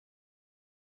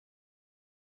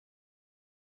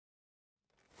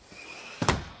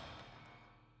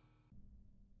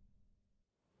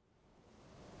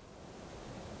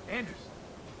Anderson,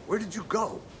 where did you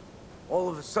go? All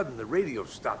of a sudden, the radio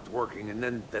stopped working, and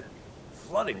then that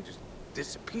flooding just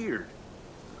disappeared.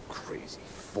 Crazy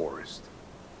forest.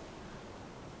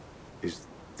 Is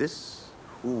this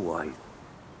who I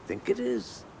think it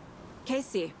is?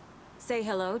 Casey, say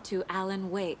hello to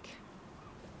Alan Wake.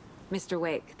 Mr.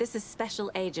 Wake, this is Special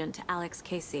Agent Alex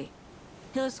Casey.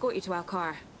 He'll escort you to our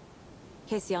car.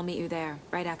 Casey, I'll meet you there,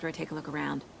 right after I take a look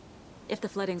around. If the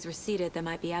flooding's receded, there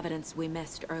might be evidence we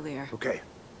missed earlier. Okay.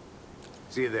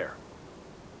 See you there.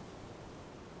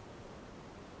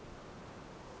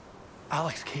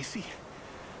 Alex Casey?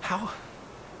 How?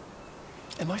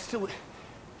 Am I still...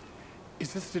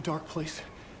 Is this the dark place?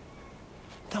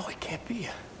 No, it can't be.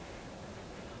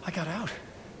 I got out.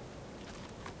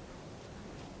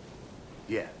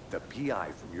 Yeah, the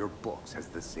PI from your books has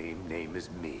the same name as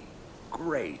me.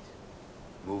 Great.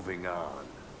 Moving on.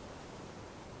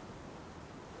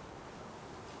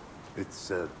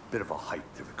 It's a bit of a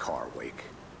hike to the car, Wake.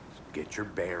 Just get your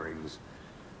bearings,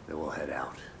 then we'll head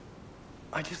out.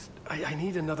 I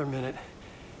need another minute.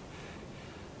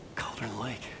 Cauldron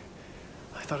Lake.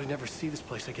 I thought I'd never see this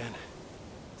place again.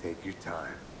 Take your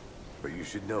time. But you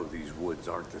should know these woods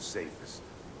aren't the safest.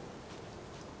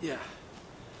 Yeah.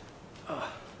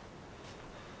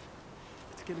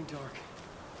 It's getting dark.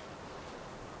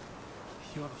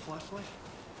 You have a flashlight?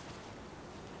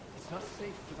 It's not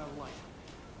safe without a light.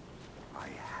 I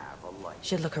have a light.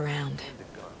 Should look around. And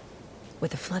a gun.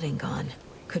 With the flooding gone,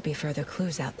 could be further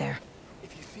clues out there.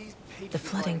 The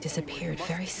flooding disappeared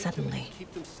very suddenly.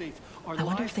 I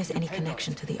wonder if there's any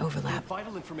connection to the overlap.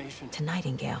 To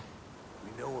Nightingale.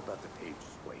 We know about the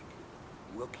pages, Wake.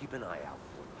 We'll keep an eye out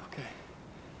for them. Okay.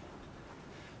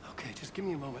 Okay, just give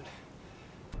me a moment.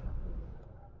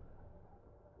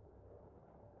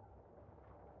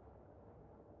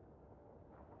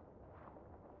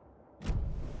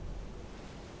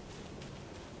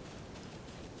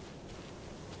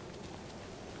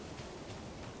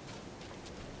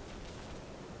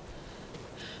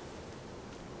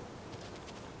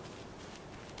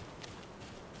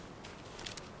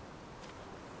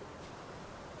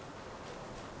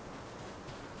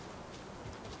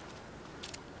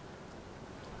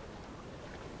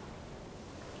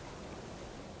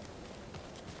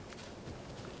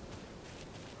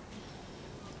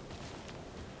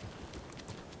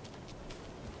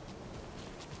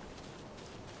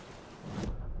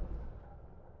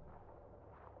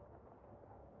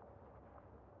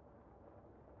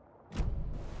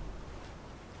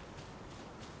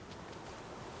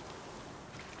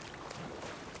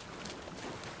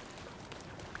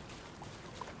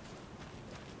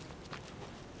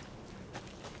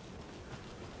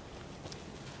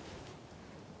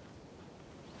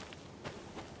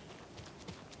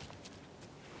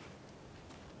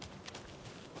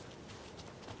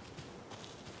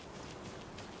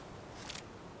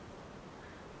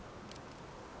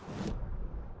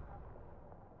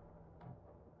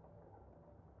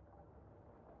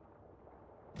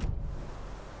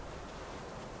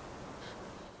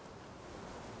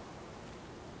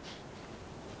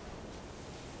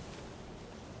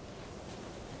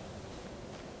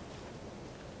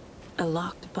 A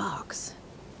locked box.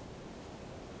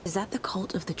 Is that the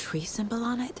cult of the tree symbol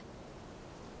on it?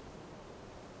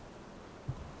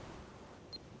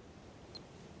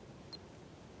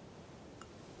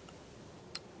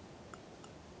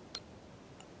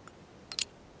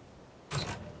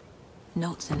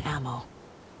 Notes and ammo.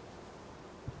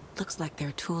 Looks like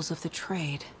they're tools of the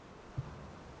trade.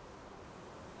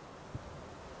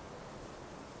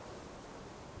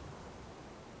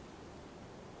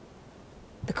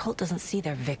 The cult doesn't see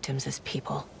their victims as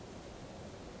people.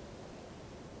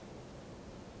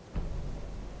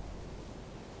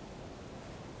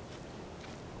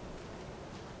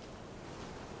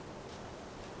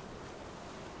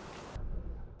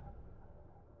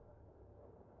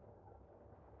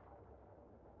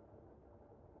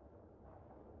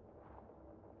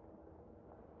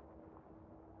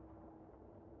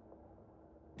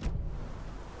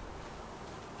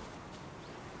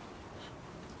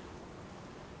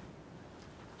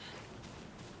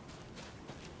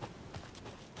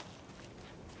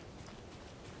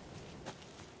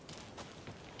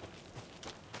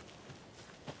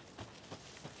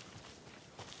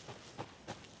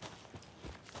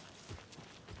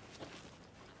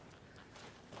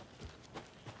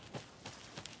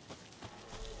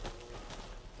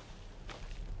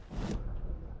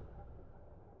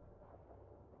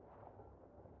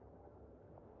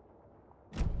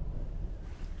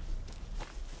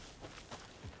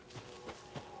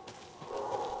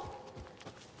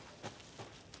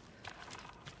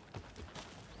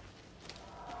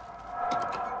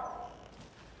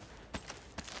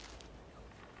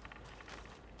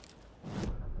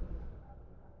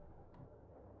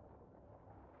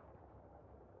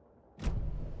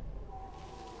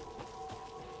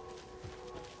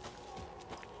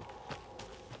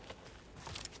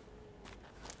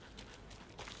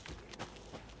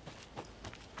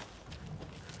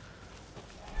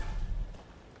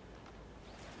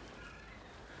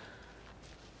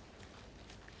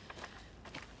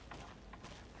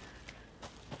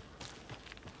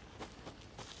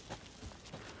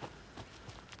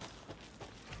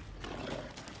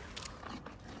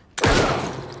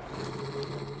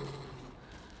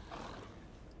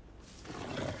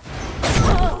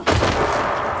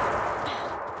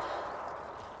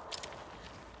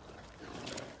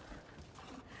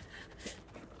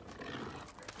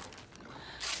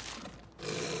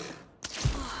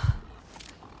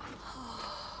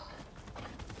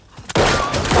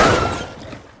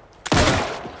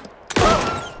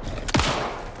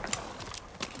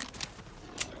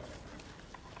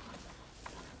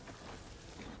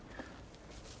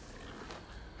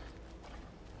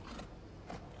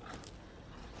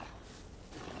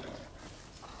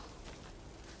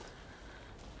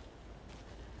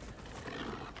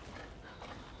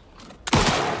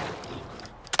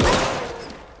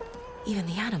 Even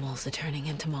the animals are turning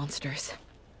into monsters.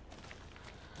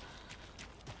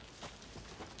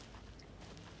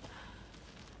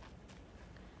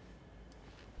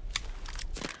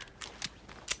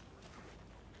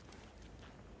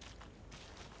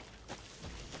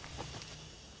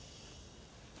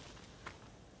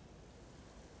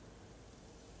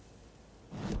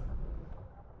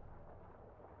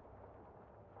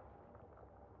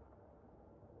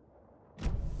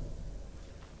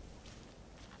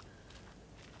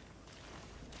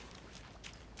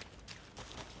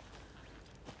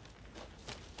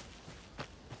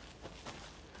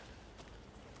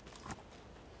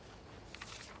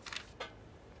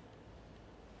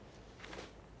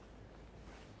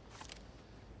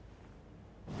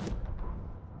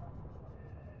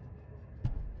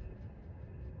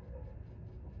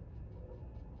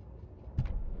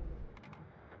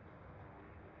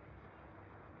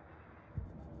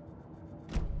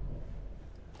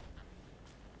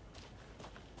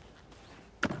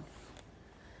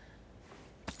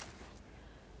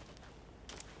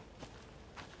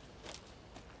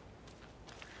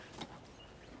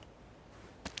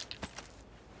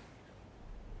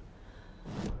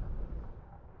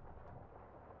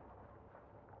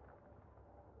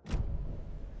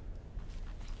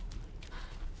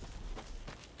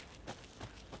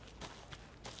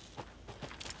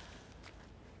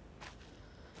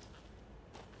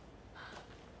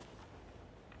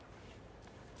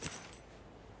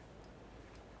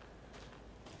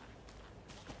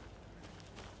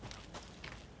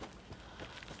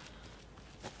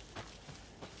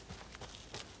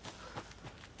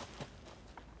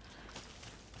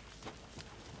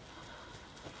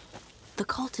 The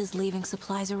cult is leaving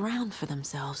supplies around for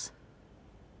themselves.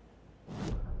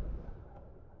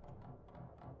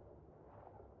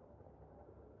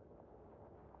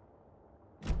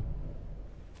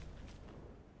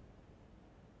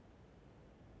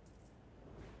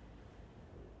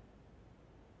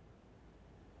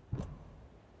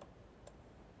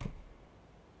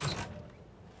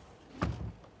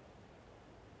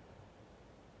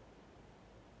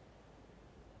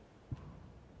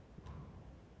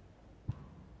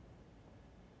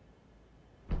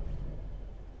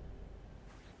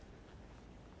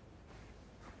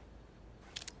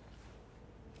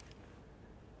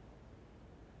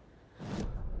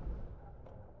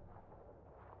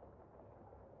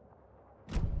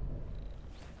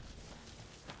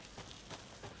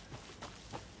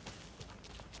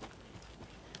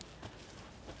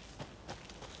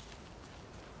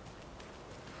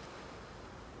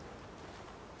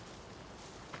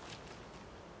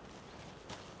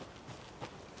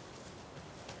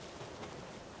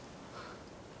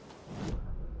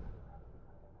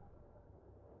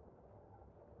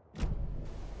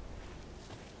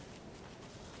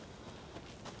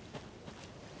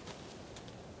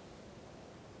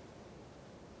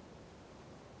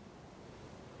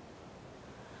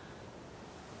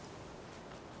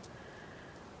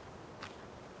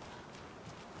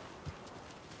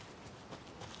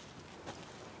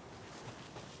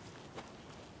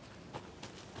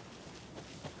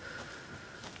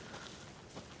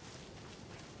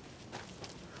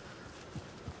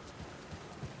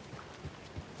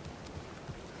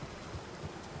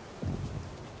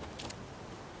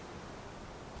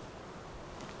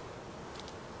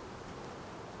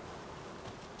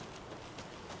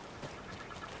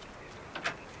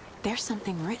 There's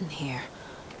something written here.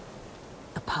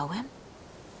 A poem?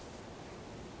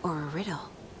 Or a riddle?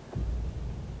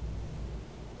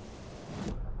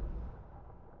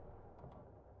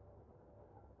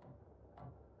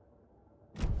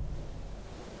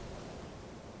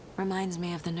 Reminds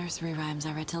me of the nursery rhymes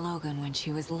I read to Logan when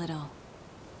she was little.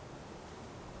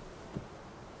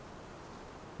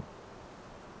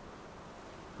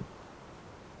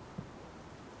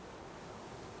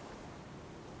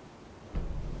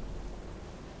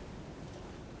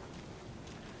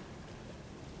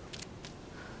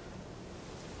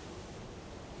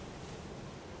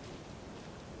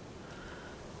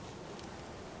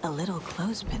 A little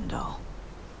clothespin doll.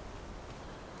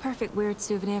 Perfect weird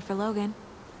souvenir for Logan.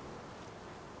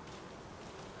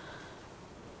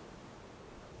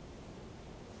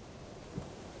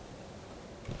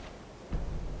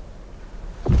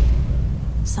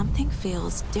 Something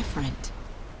feels different.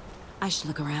 I should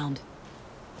look around.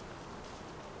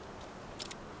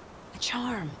 A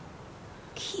charm.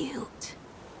 Cute.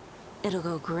 It'll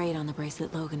go great on the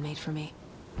bracelet Logan made for me.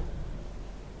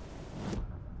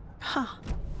 Huh.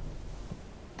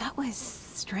 That was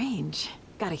strange.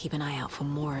 Gotta keep an eye out for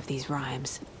more of these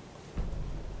rhymes.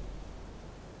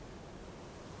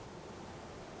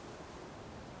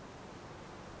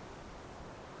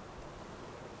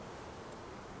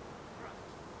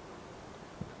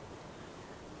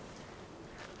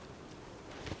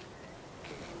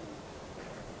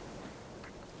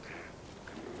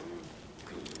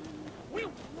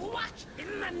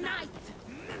 night!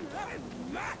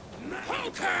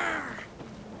 Hunker!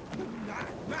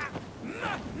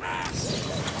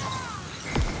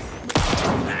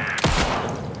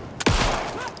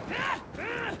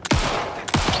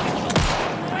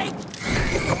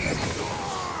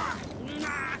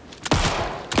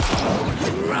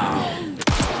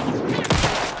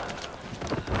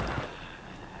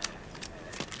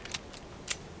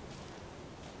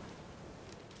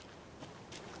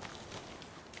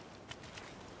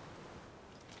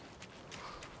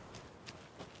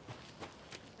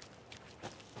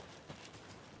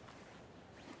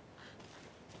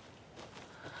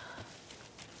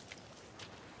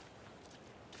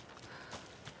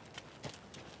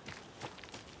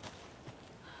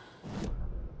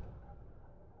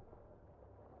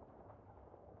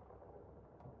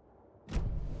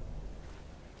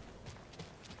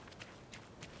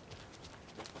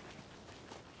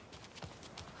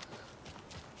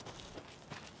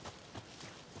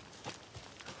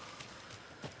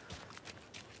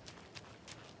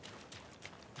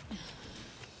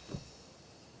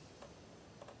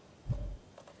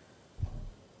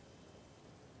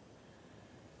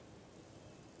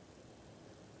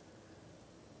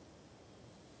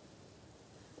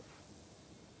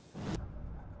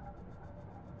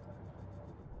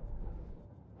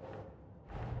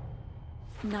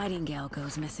 Nightingale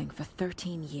goes missing for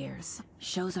 13 years,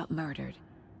 shows up murdered,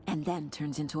 and then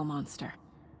turns into a monster.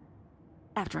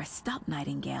 After I stop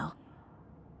Nightingale,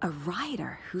 a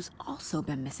rider who's also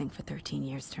been missing for 13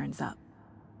 years turns up.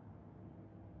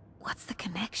 What's the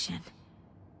connection?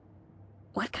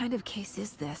 What kind of case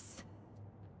is this?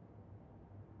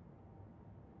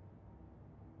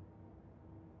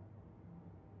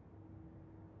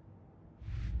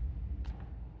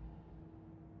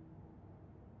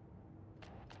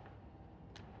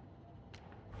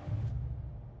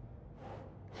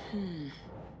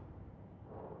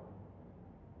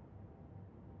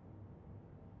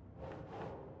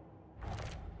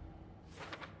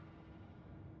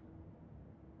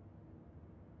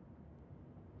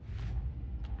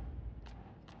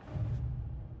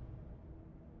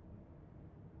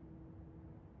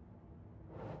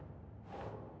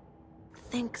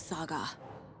 Think Saga.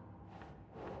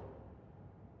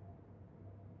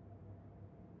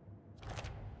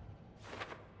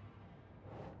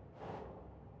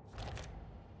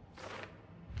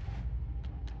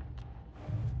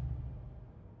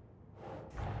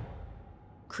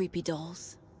 Creepy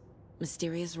dolls,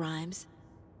 mysterious rhymes.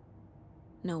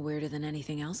 No weirder than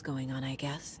anything else going on, I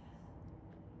guess.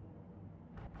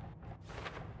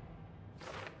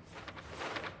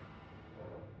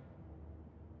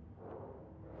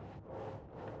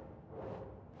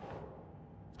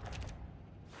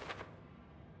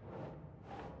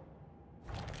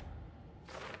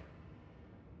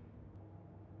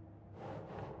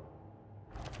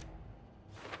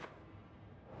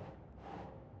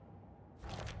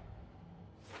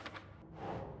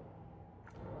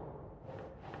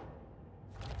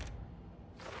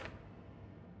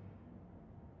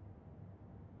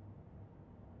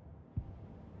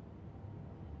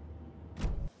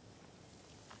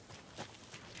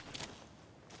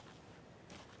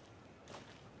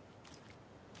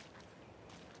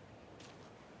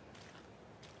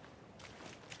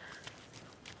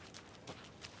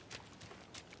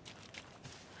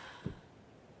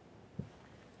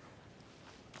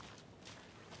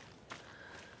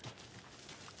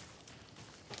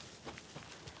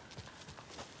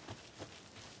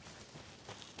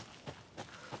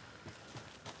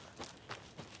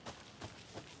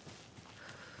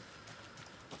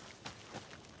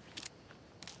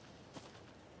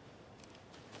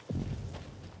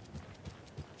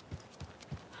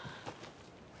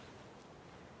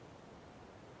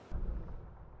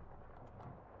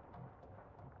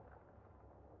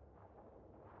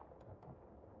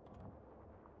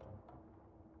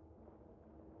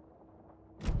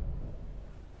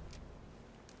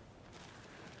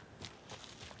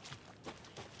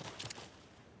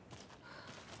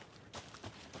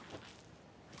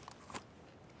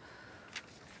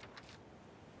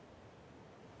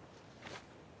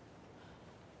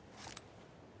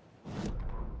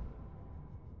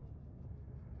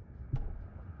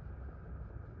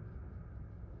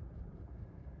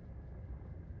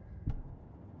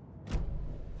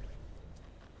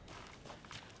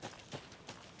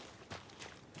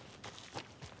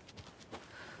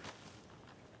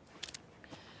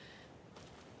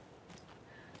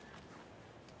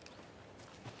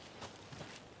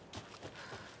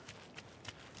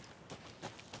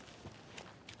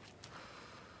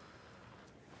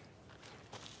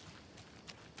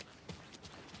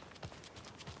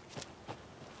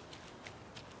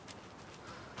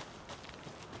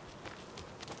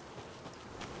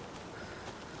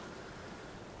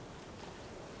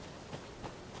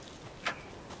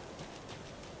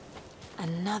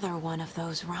 Another one of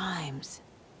those rhymes.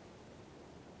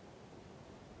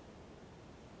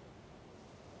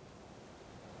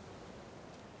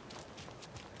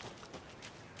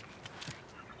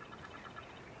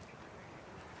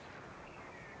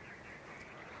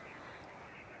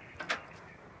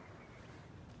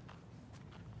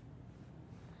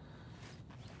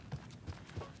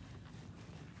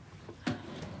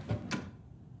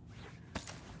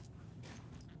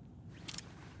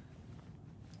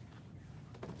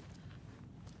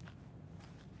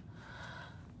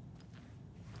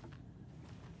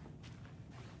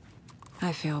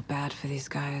 I feel bad for these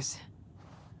guys.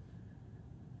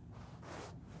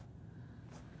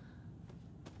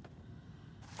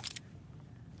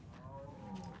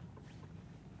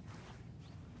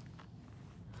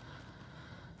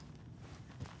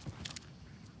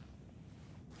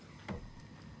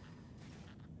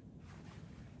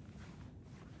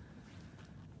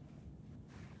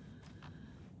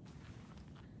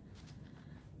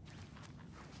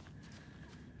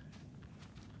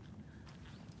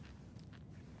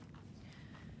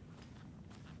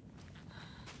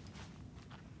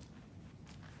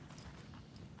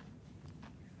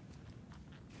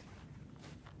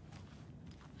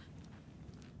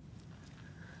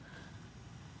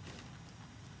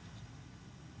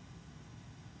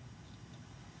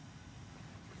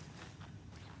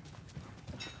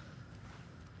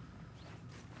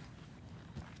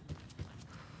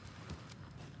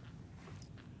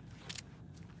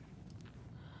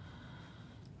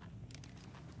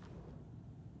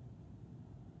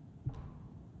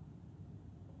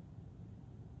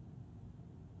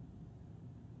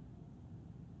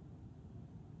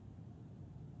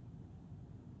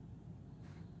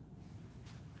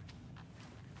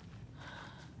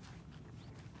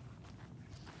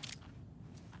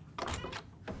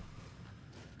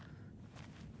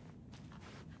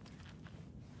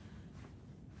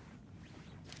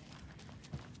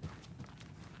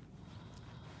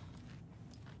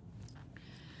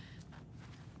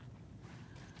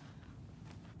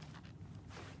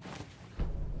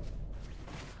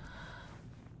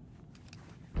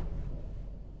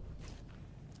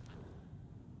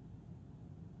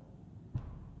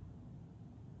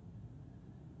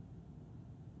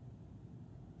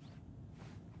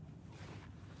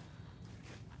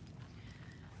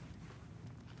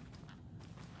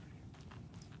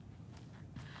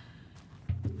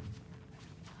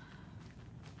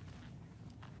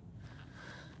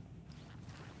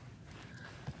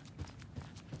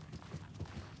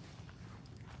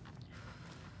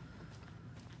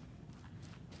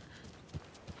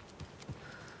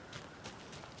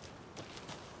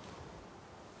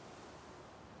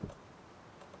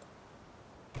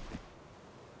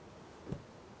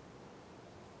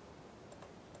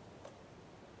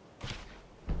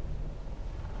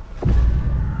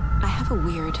 A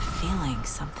weird feeling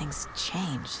something's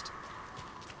changed.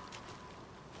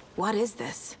 What is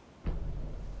this?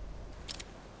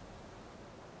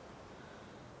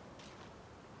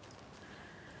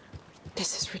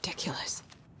 This is ridiculous.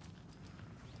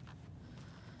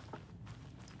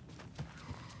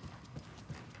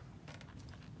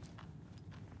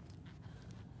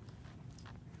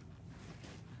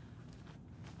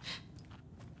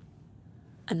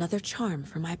 Another charm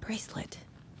for my bracelet.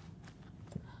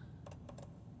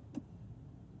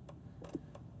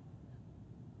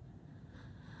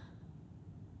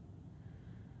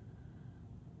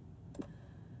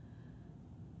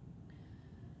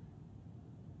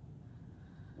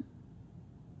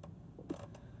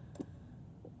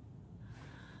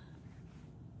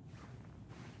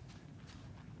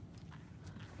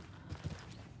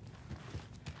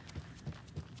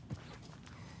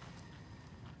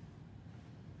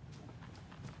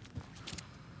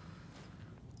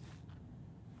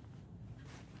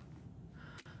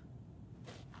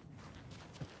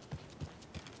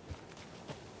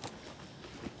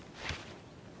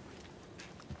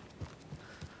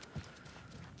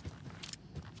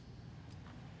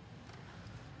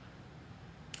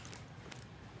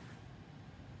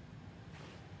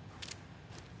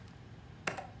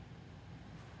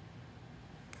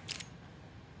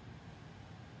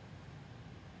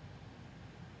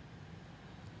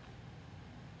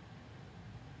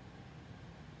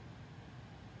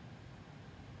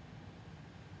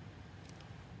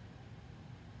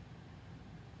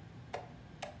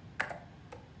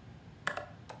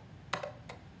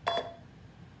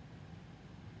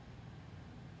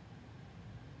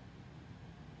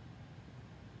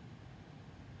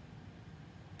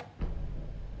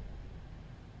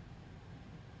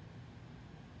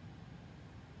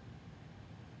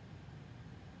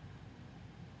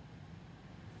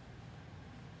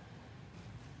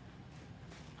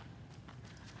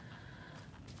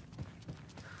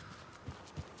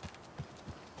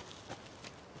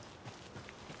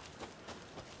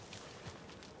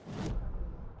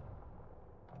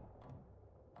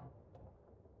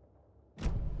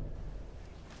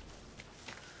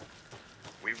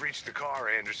 We've reached the car,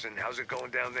 Anderson. How's it going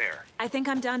down there? I think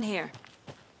I'm done here.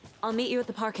 I'll meet you at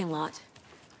the parking lot.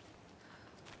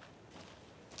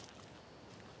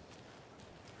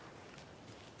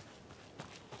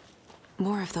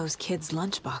 More of those kids'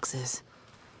 lunchboxes.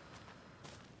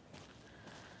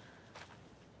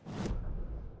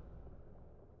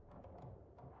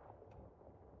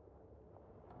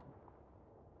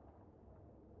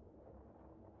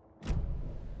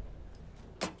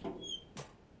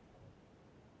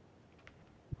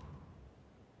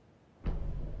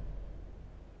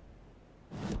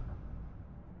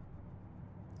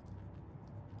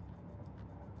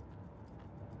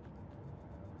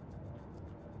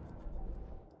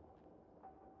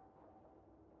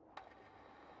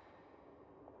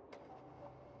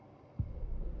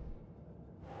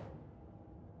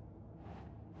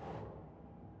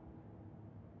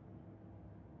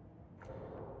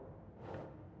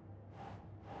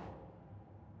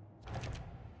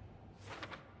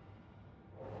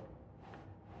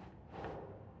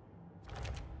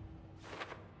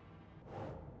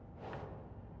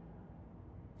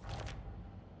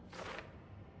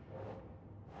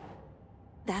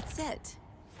 That's it.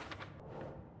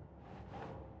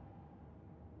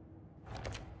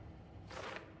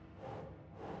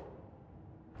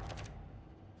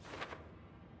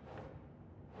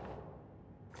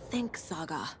 Think,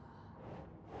 Saga.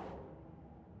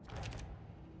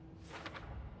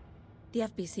 The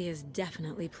FBC is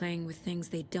definitely playing with things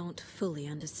they don't fully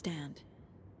understand.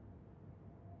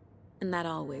 And that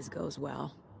always goes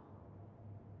well.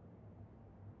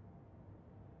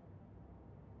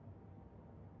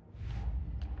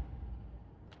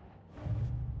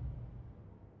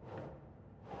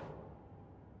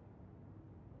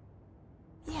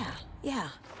 Yeah.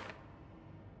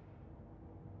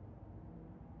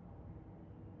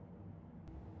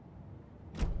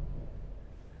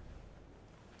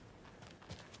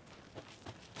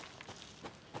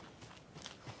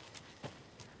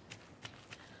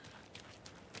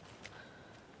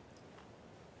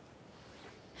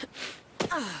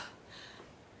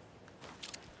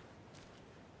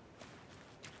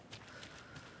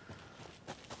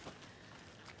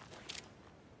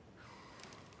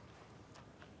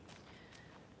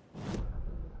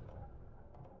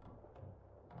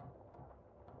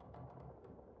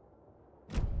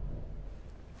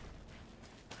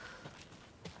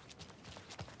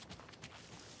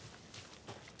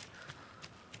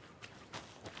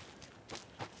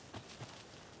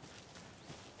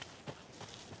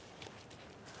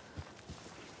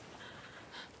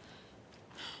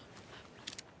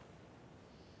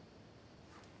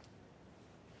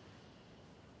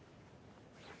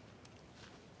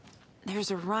 There's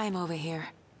a rhyme over here.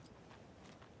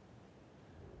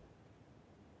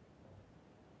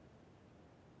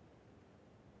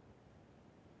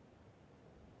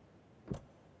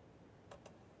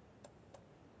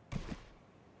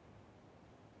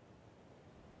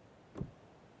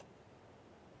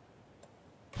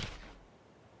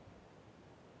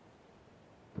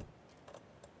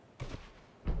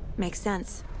 Makes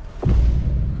sense.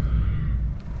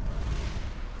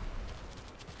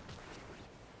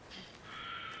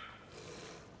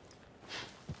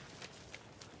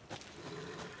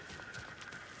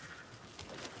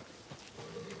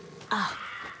 Ah,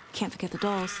 can't forget the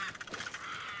dolls.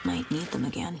 Might need them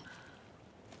again.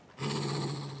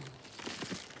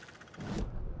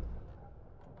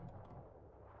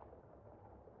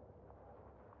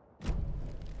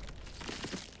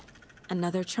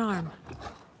 Another charm.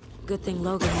 Good thing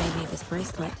Logan made me this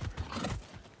bracelet.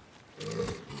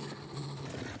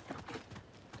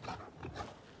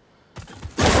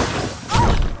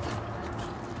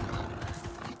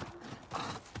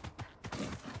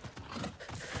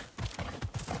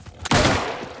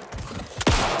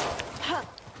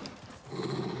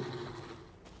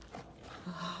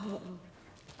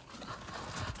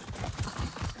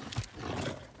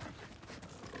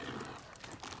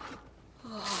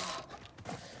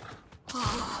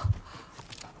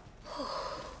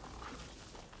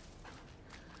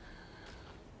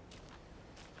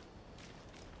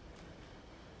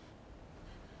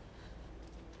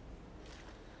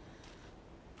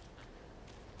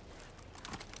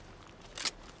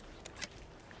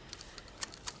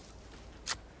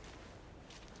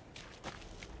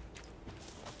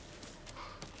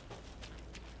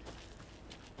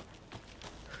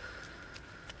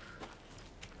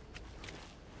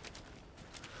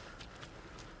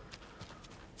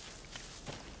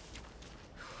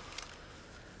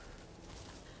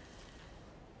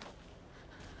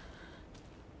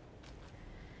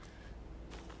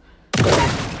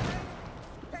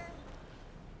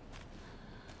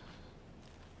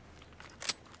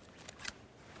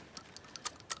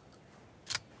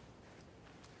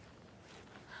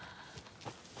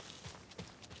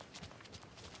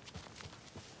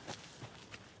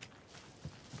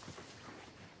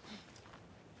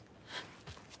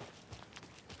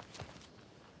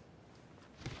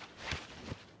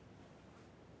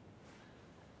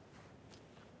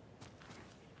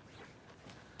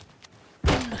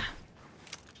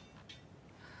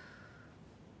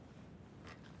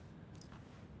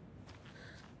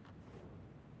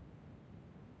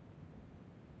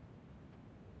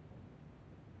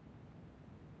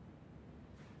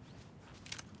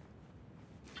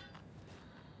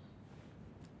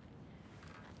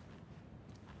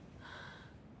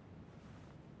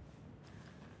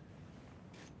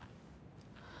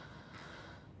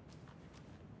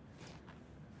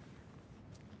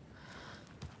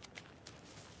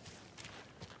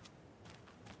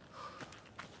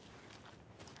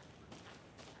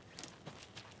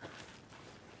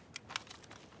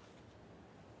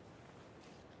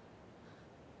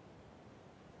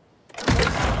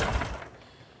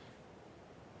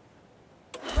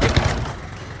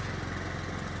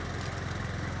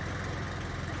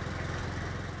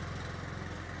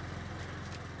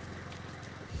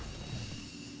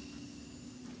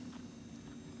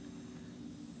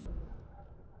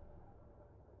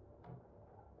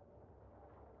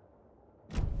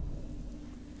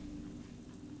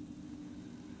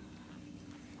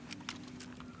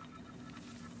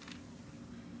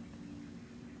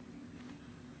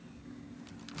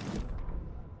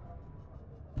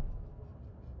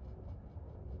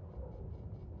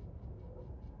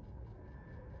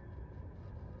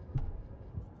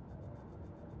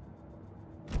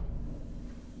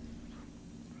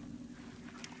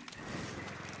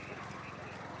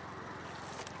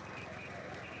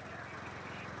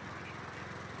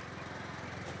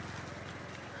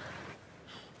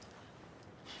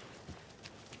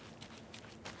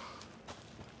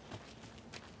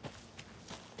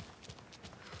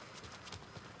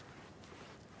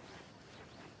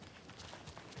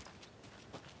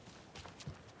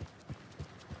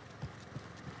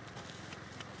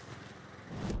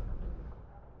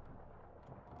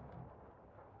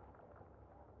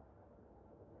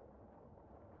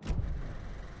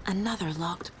 Another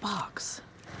locked box.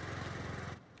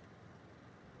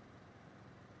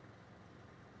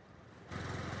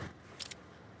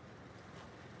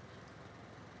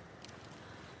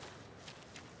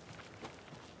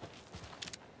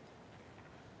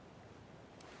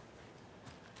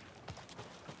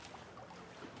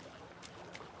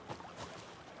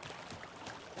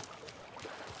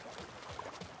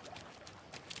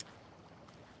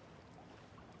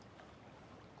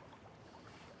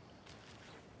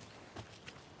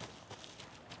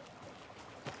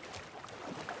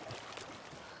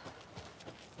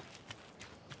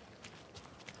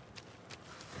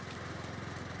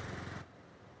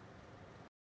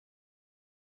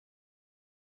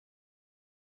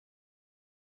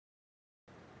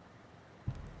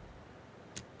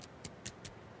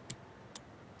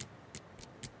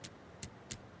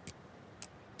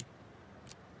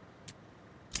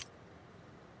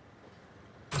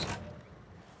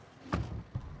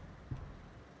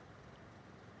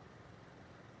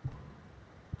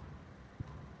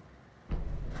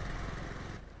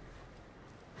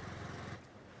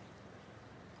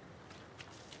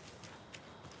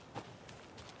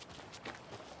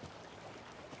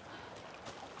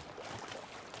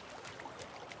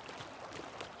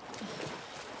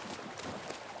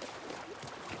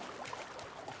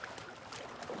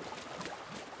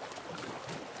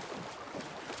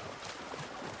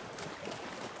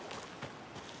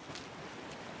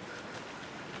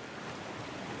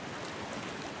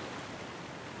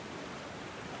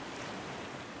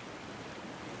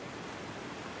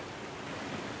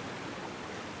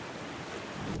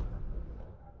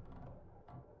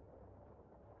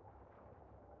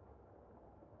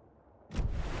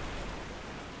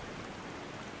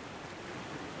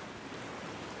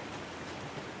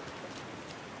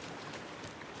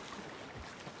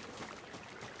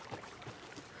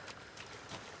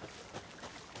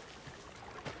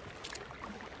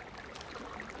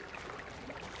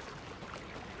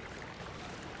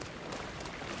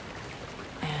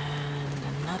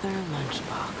 Another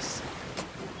lunchbox.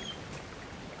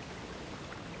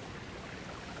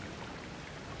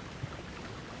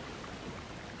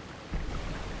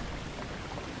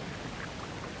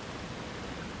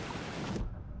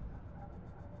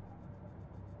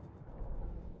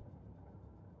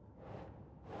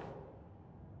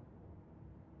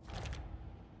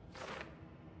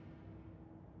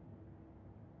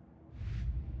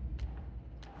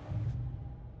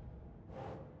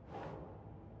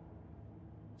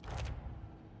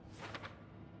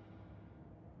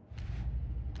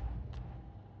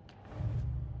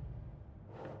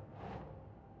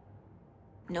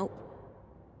 Nope.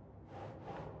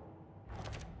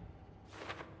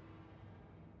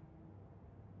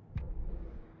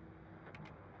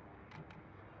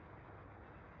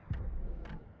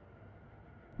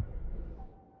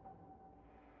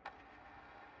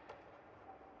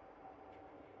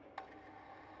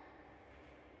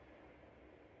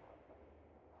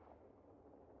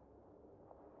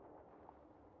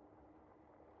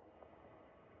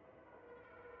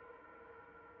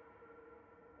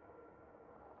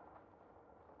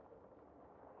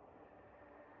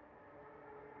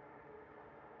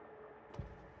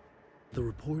 The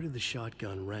report of the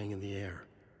shotgun rang in the air.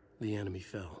 The enemy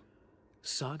fell.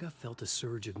 Saga felt a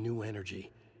surge of new energy.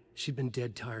 She'd been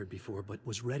dead tired before, but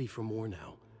was ready for more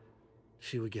now.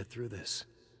 She would get through this.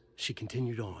 She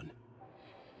continued on.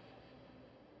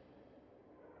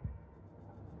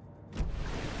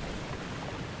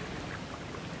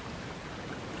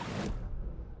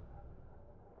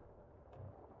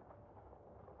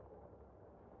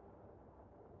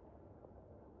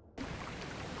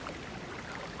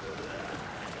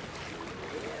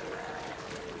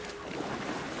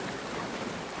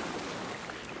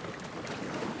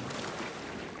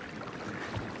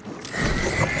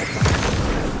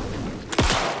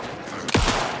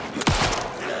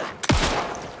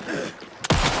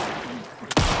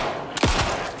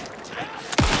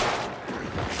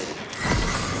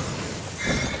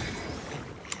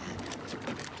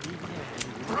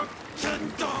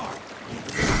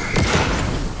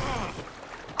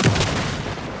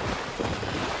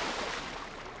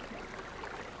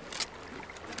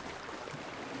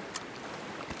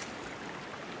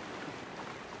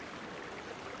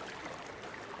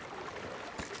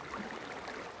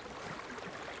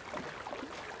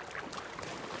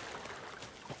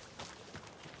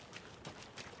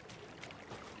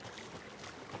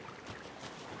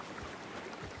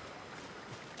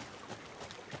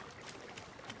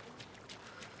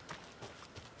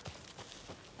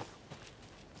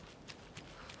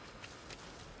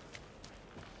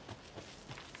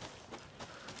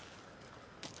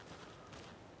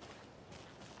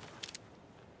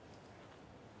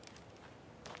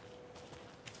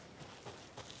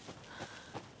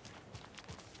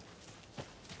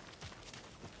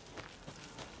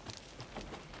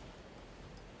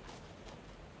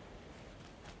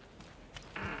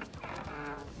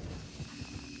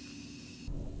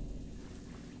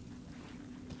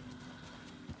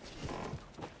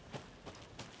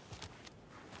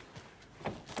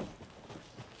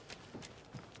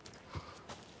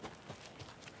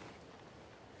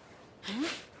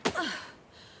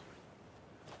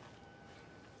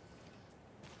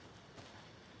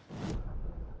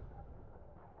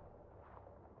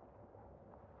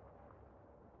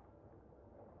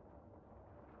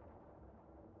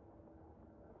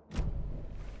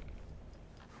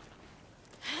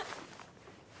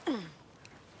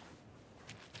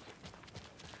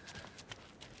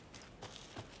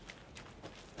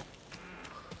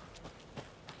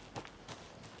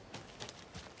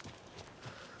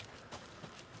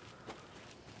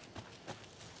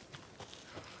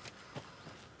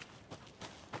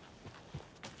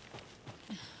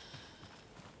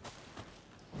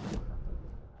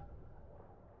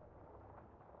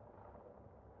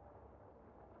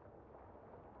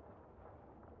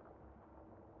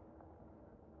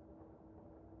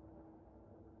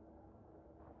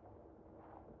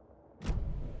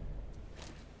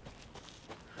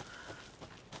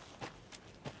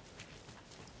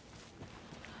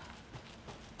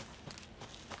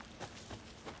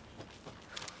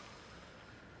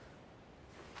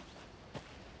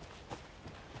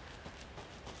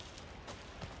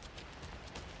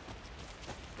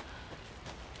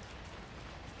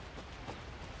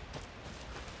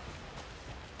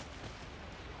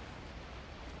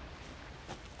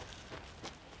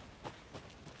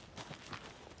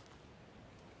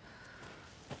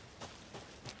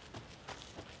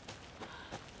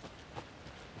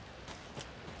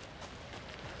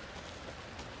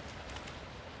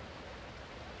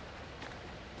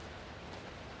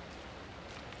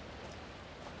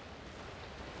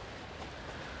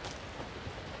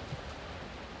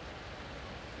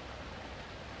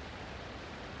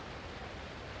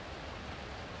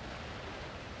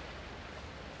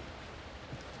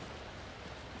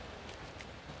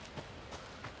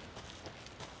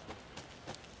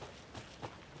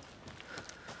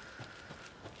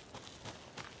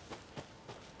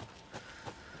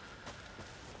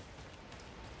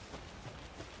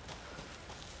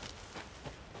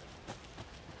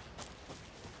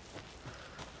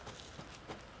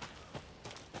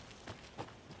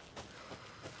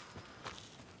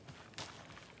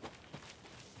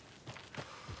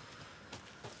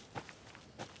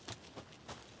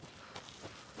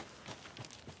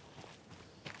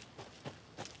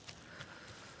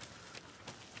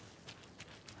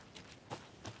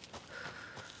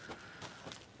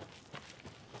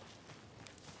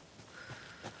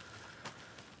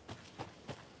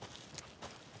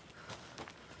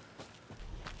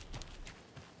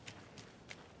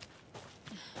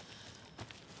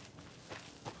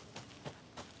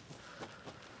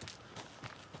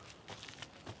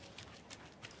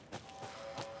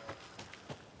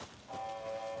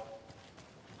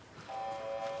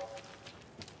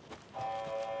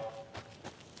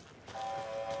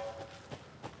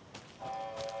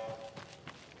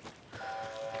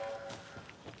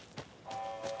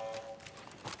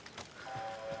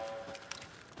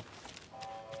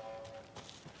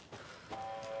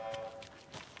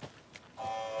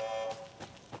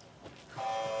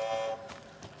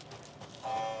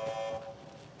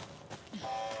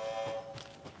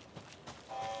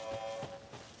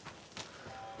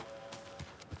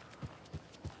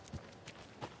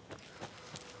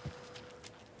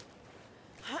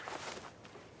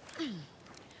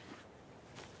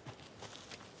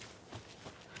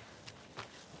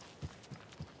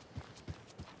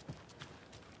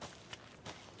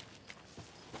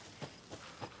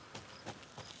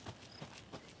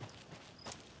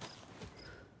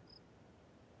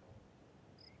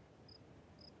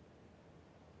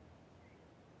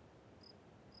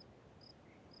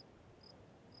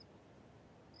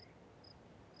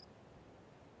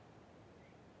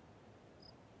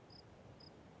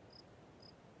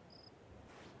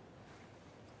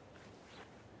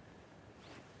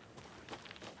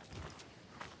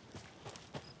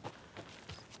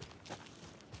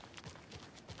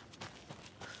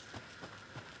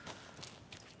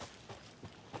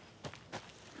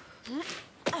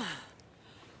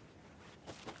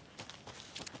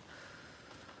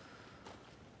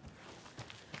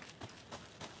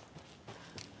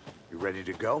 ready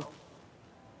to go?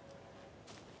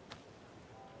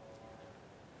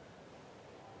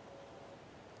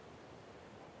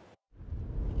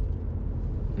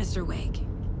 Mr. Wake,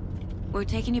 we're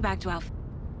taking you back to our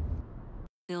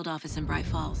field office in Bright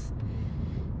Falls.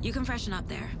 You can freshen up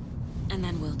there, and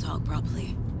then we'll talk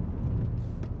properly.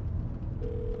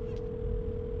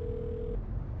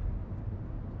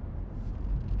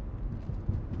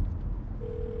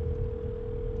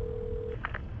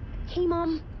 Hey,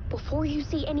 Mom. Before you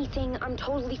say anything, I'm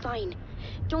totally fine.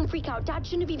 Don't freak out. Dad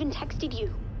shouldn't have even texted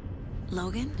you.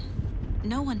 Logan?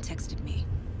 No one texted me.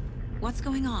 What's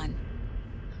going on?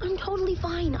 I'm totally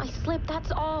fine. I slipped,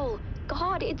 that's all.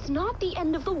 God, it's not the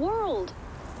end of the world.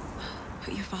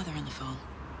 Put your father on the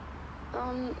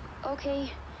phone. Okay.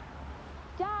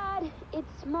 Dad,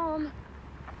 it's Mom.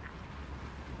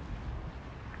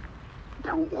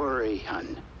 Don't worry,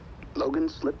 hon. Logan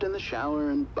slipped in the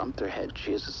shower and bumped her head.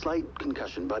 She has a slight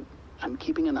concussion, but I'm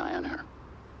keeping an eye on her.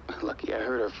 Lucky I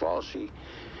heard her fall. She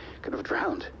could have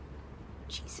drowned.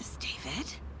 Jesus,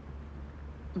 David.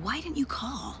 Why didn't you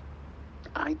call?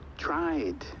 I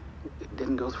tried. It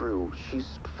didn't go through.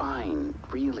 She's fine,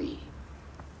 really.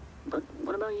 But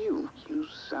what about you? You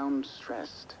sound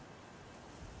stressed.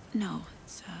 No,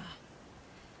 it's,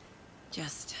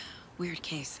 just weird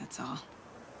case, that's all.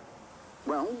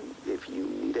 Well, if you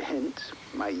need a hint,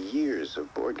 my years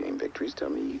of board game victories tell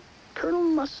me Colonel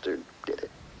Mustard did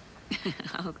it.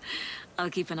 I'll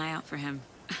keep an eye out for him.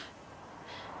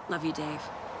 Love you, Dave.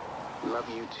 Love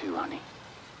you too, honey.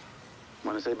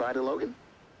 Want to say bye to Logan?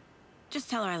 Just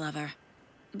tell her I love her.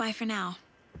 Bye for now.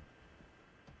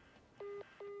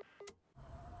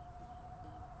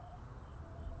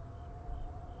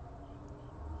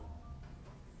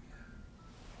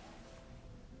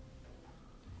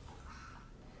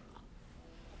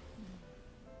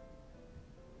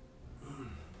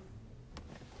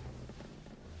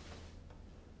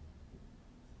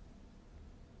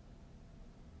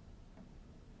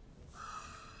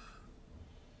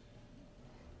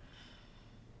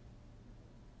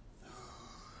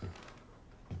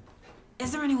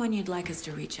 Is there anyone you'd like us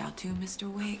to reach out to,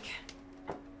 Mr. Wake?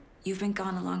 You've been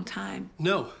gone a long time.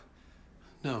 No.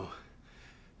 No.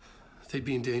 They'd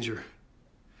be in danger.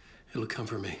 It'll come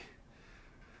for me.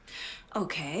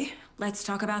 Okay, let's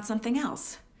talk about something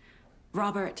else.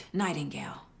 Robert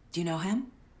Nightingale. Do you know him?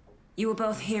 You were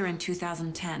both here in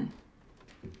 2010.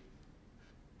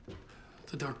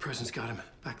 The Dark Presence got him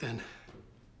back then.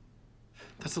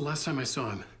 That's the last time I saw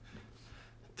him.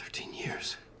 13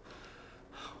 years.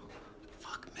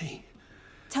 Fuck me.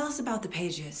 Tell us about the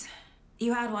pages.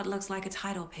 You had what looks like a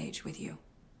title page with you.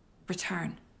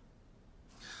 Return.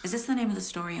 Is this the name of the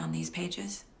story on these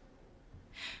pages?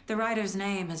 The writer's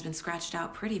name has been scratched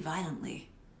out pretty violently,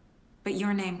 but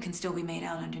your name can still be made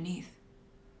out underneath.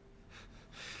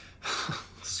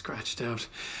 Scratched out.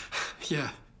 Yeah.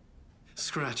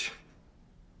 Scratch.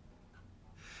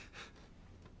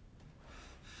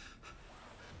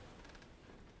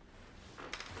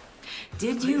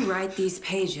 Did you write these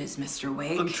pages, Mr.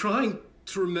 Wake? I'm trying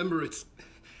to remember.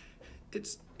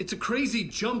 It's a crazy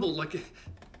jumble, like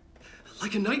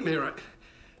a nightmare.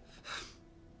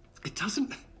 It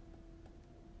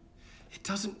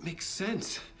doesn't make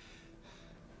sense.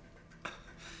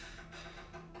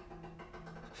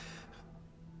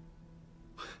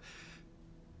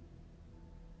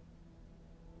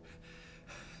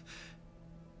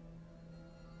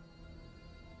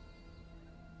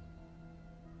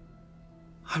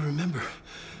 I remember.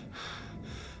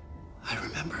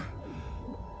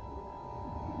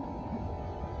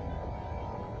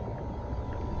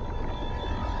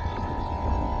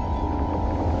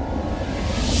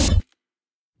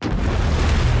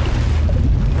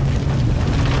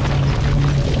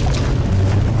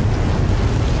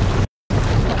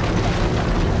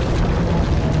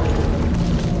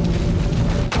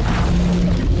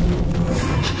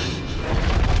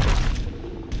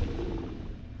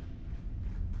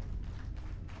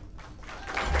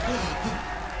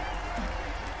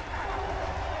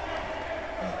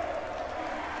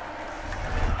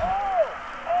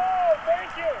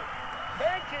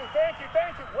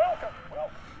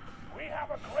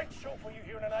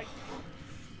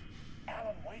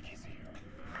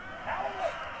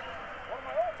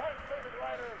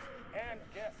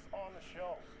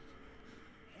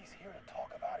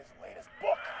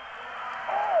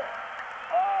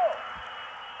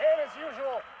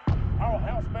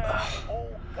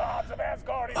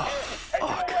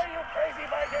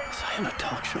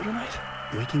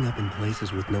 Waking up in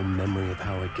places with no memory of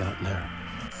how I'd gotten there.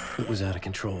 It was out of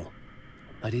control.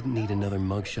 I didn't need another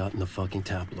mugshot in the fucking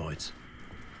tabloids.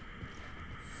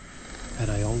 Had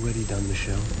I already done the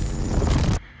show?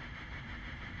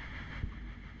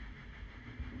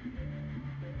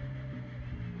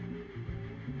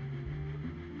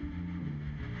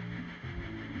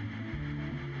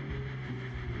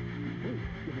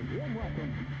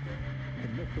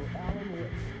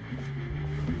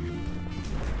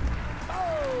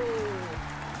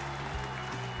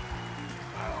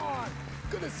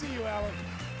 Good to see you, Alan.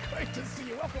 Great to see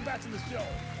you. Welcome back to the show.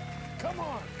 Come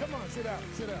on, sit down,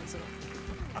 sit down.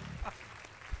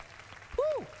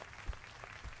 Woo!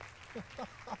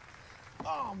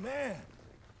 Oh, man.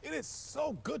 It is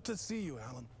so good to see you,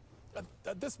 Alan.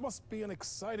 This must be an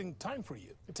exciting time for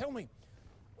you. Tell me,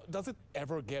 does it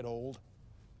ever get old?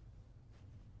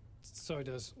 So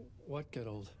does what get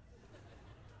old?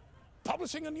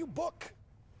 Publishing a new book.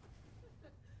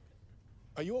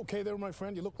 Are you okay there, my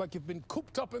friend? You look like you've been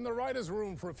cooped up in the writer's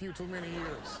room for a few too many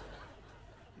years.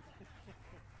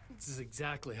 This is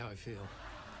exactly how I feel.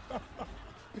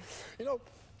 You know,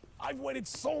 I've waited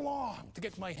so long to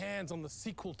get my hands on the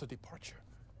sequel to Departure.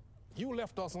 You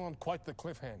left us on quite the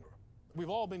cliffhanger. We've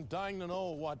all been dying to know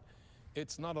what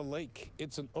 "it's not a lake,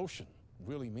 it's an ocean"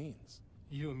 really means.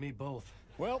 You and me both.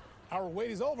 Well, our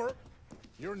wait is over.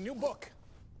 Your new book,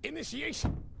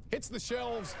 Initiation, hits the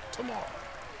shelves tomorrow.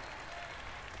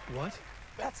 What?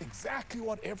 That's exactly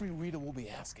what every reader will be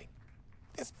asking.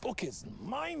 This book is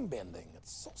mind-bending.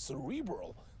 It's so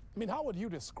cerebral. I mean, how would you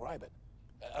describe it?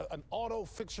 An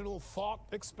auto-fictional thought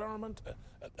experiment?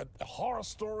 A horror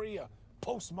story? A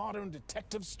postmodern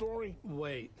detective story?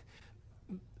 Wait.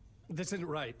 This isn't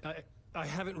right. I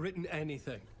haven't written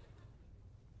anything.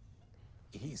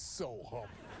 He's so humble.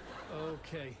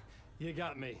 Okay, you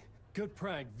got me. Good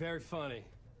prank, very funny.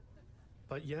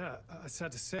 But yeah,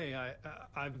 sad to say,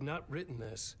 I've not written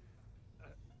this.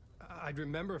 I'd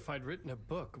remember if I'd written a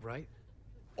book, right?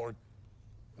 Or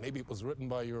maybe it was written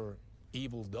by your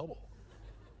evil double.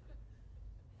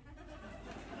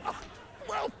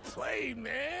 Well played,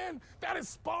 man! That is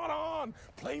spot on!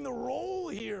 Playing the role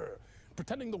here.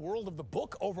 Pretending the world of the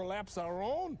book overlaps our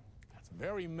own. That's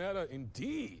very meta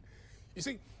indeed. You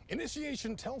see,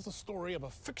 Initiation tells the story of a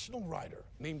fictional writer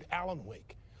named Alan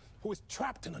Wake, who is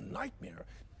trapped in a nightmare,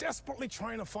 desperately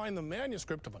trying to find the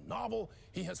manuscript of a novel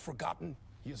he has forgotten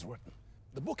he has written.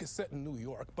 The book is set in New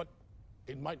York, but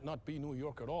it might not be New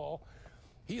York at all.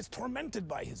 He is tormented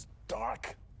by his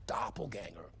dark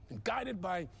doppelganger and guided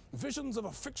by visions of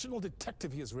a fictional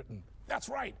detective he has written. That's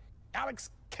right, Alex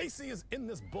Casey is in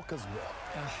this book as well.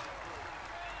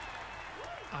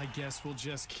 I guess we'll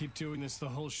just keep doing this the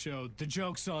whole show. The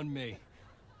joke's on me.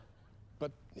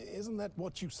 But isn't that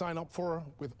what you sign up for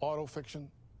with autofiction?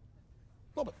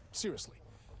 No, but seriously,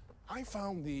 I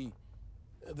found the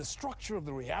structure of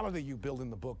the reality you build in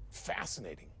the book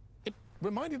fascinating. It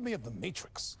reminded me of The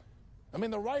Matrix. I mean,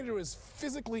 the writer is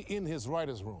physically in his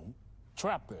writer's room,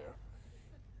 trapped there,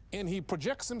 and he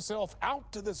projects himself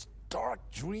out to this dark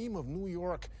dream of New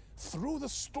York through the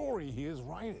story he is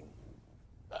writing.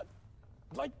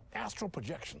 Like astral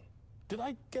projection. Did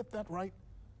I get that right?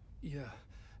 Yeah,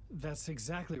 that's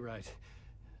exactly right.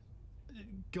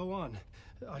 Go on.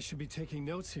 I should be taking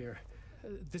notes here.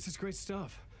 This is great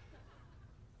stuff.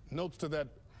 Notes to that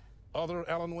other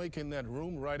Alan Wake in that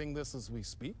room writing this as we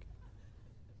speak?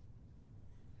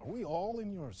 Are we all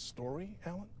in your story,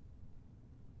 Alan?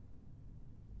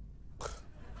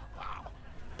 Wow.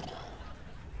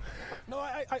 No,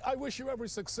 I wish you every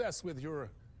success with your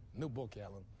new book,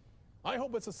 Alan. I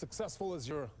hope it's as successful as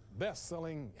your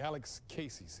best-selling Alex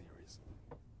Casey series.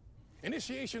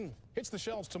 Initiation hits the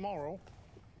shelves tomorrow.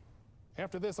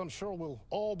 After this, I'm sure we'll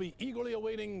all be eagerly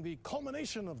awaiting the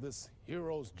culmination of this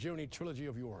hero's journey trilogy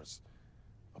of yours.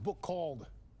 A book called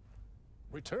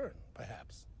Return,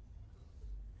 perhaps.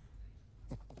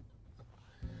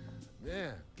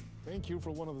 Man, thank you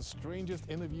for one of the strangest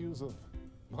interviews of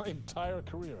my entire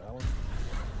career, Alan.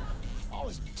 All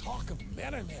this talk of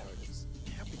meta-narratives.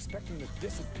 I'm expecting to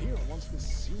disappear once this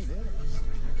scene ends.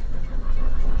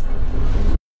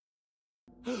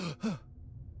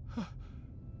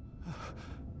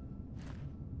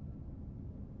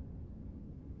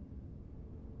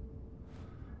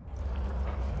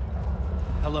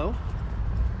 Hello?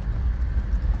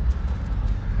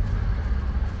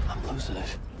 I'm losing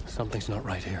it. Something's not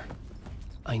right here.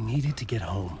 I needed to get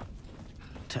home.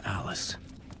 To Alice.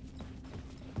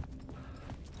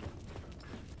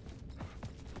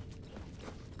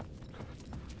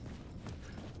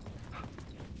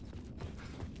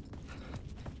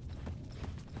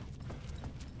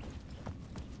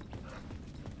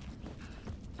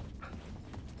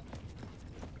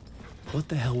 What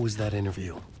the hell was that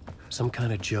interview? Some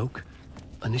kind of joke?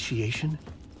 Initiation?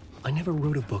 I never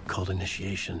wrote a book called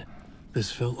Initiation.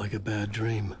 This felt like a bad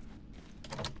dream.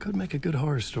 Could make a good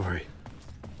horror story.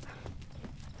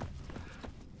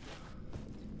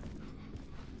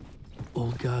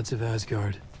 Old Gods of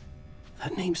Asgard.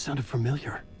 That name sounded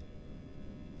familiar.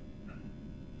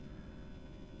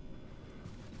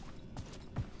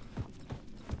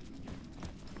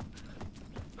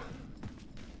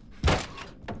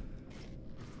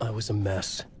 I was a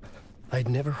mess. I'd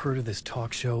never heard of this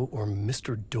talk show or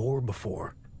Mr. Door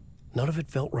before. None of it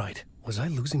felt right. Was I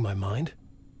losing my mind?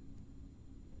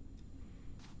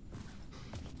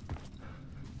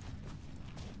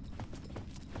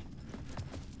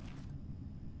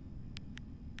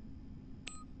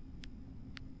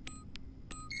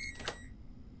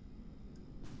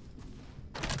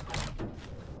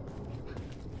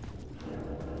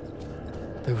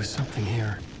 There was something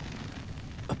here.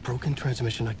 A broken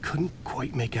transmission I couldn't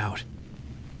quite make out.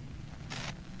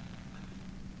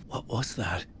 What was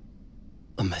that?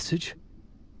 A message?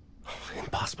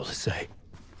 Impossible to say.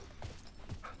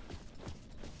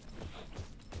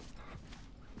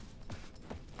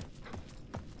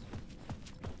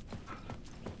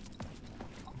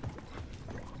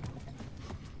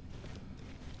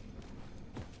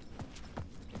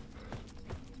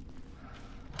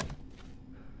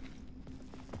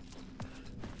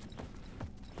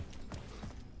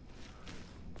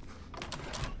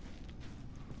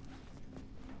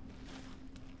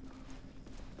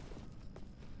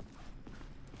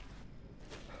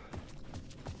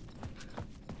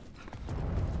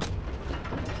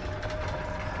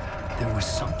 There was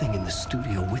something in the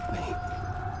studio with me.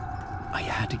 I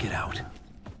had to get out.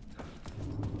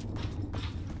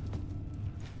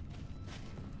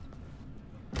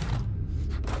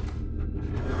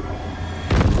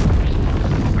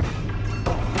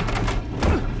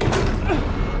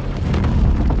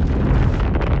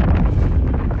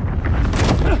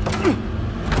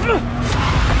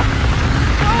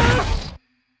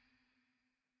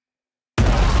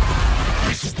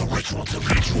 This is the ritual to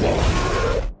lead you on.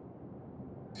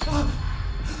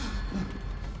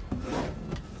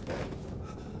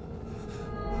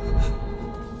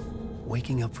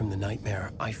 Waking up from the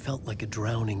nightmare, I felt like a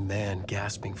drowning man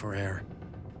gasping for air.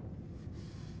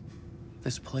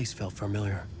 This place felt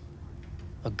familiar.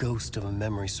 A ghost of a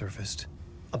memory surfaced,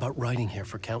 about riding here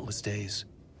for countless days.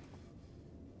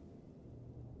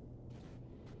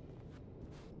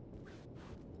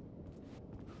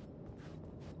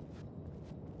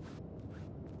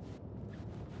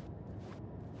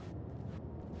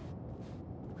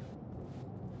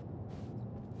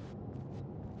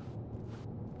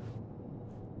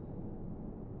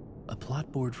 A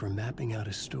plot board for mapping out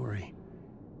a story.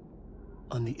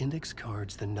 On the index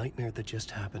cards, the nightmare that just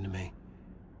happened to me.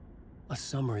 A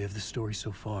summary of the story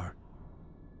so far.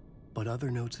 But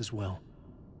other notes as well.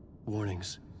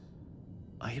 Warnings.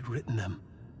 I had written them.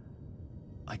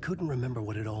 I couldn't remember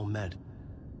what it all meant.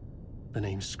 The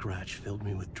name Scratch filled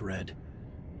me with dread.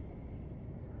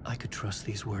 I could trust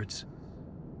these words.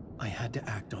 I had to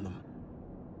act on them.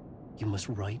 You must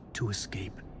write to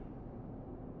escape.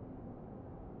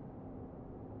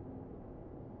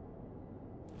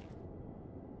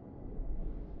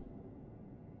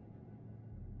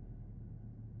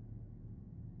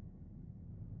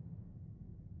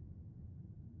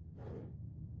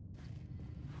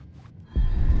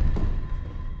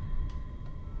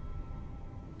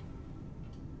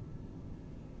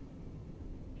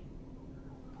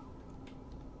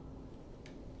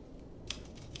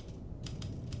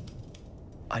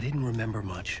 I didn't remember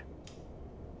much,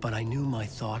 but I knew my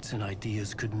thoughts and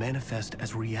ideas could manifest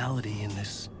as reality in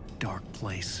this dark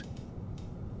place.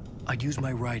 I'd use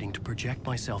my writing to project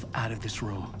myself out of this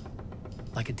room,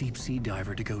 like a deep-sea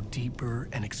diver to go deeper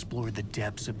and explore the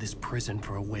depths of this prison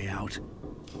for a way out.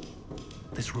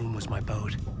 This room was my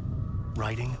boat.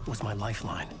 Writing was my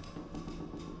lifeline.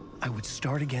 I would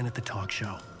start again at the talk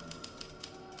show.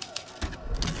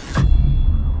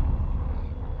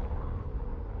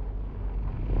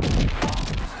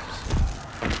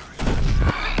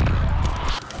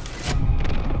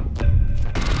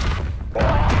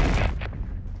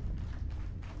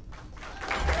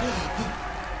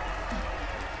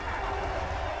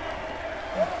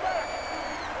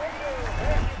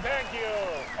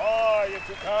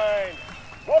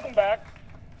 Welcome back.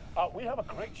 We have a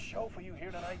great show for you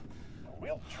here tonight. A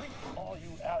real treat for all you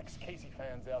Alex Casey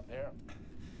fans out there.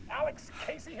 Alex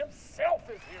Casey himself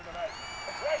is here tonight.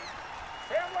 That's right.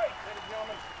 Sam Lake, ladies and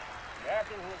gentlemen, the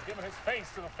actor who has given his face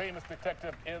to the famous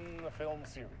detective in the film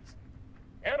series.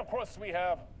 And of course, we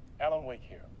have Alan Wake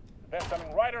here, the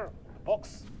best-selling writer, the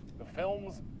books, the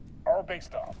films are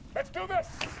based off. Let's do this.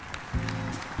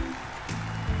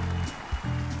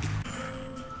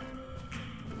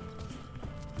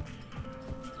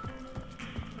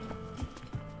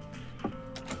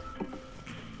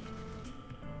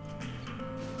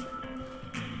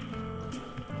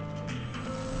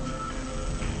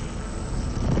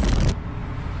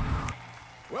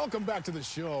 welcome back to the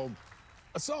show.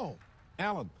 So,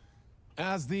 Alan,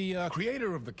 as the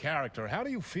creator of the character, how do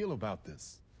you feel about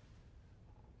this?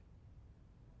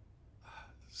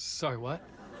 Sorry, what?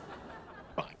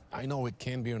 I know it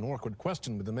can be an awkward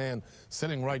question with the man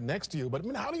sitting right next to you, but I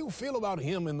mean, how do you feel about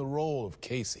him in the role of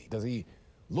Casey? Does he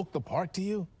look the part to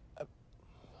you?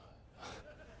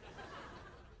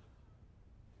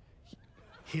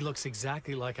 He looks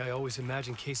exactly like I always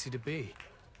imagined Casey to be.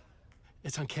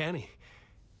 It's uncanny.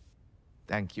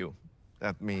 Thank you.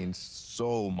 That means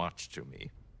so much to me.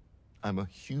 I'm a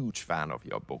huge fan of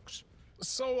your books.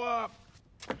 So,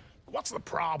 what's the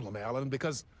problem, Alan?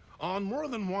 Because on more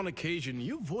than one occasion,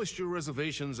 you voiced your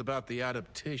reservations about the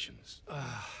adaptations.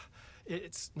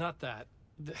 It's not that.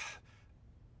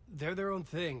 They're their own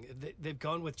thing. They've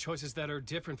gone with choices that are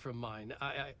different from mine.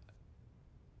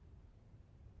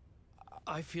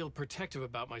 I feel protective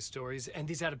about my stories, and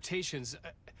these adaptations...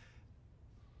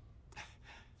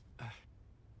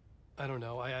 I don't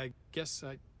know. I guess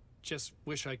I just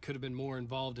wish I could have been more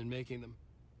involved in making them.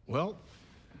 Well,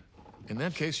 in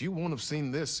that case, you won't have seen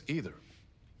this either.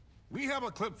 We have a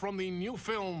clip from the new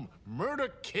film, Murder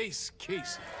Case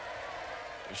Casey.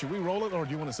 Should we roll it, or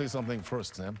do you want to say something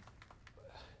first, Sam?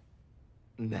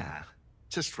 Nah,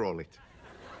 just roll it.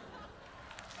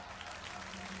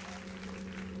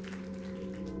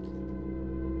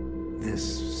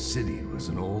 This city was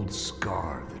an old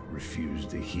scar that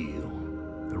refused to heal.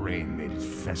 The rain made it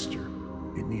fester.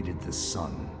 It needed the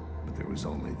sun, but there was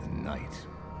only the night.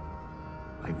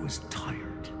 I was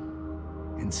tired.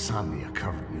 Insomnia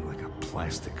covered me like a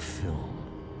plastic film.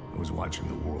 I was watching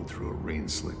the world through a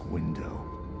rain-slick window,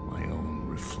 my own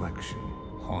reflection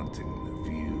haunting the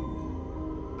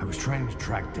view. I was trying to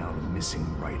track down a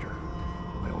missing writer.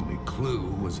 My only clue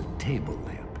was a table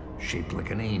lamp, shaped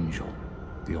like an angel.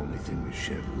 The only thing that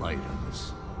shed light on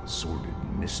this sordid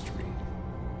mystery.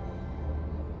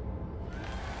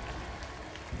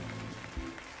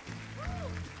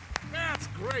 That's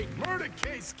great! Murder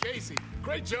Case Casey!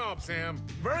 Great job, Sam.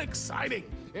 Very exciting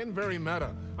and very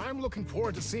meta. I'm looking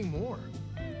forward to seeing more.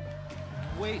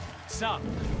 Wait, stop.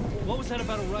 What was that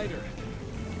about a writer?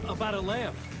 About a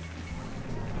lamp?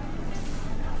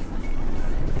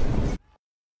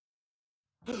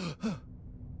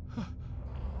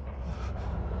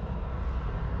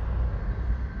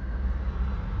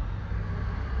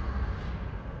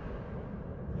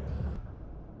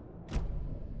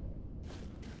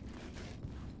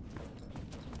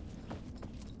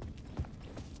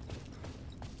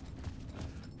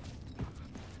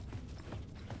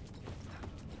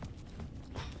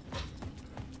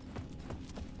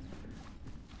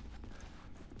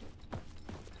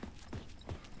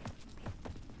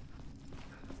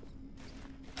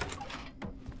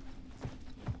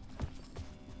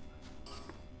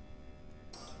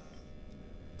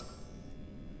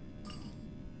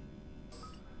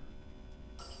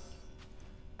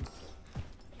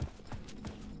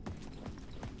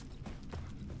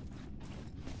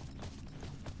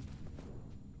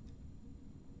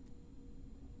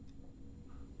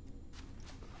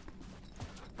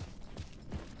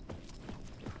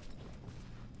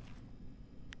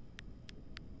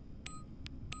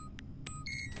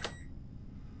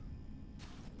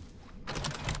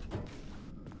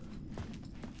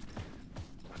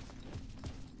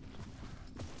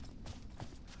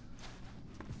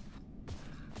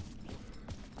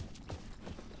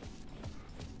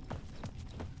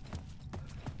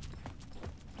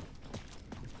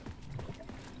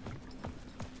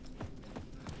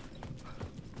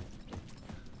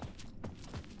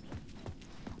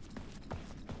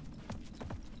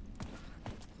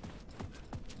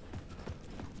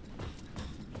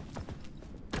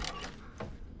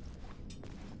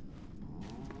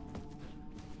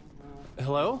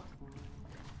 Hello?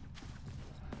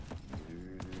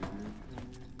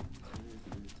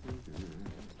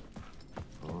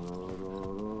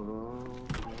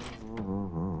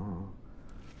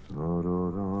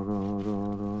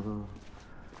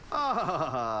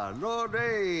 Ah, no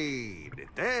need.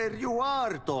 There you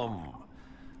are, Tom.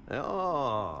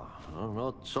 Oh,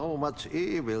 not so much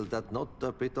evil that not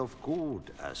a bit of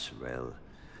good as well.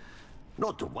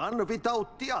 Not one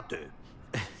without the other.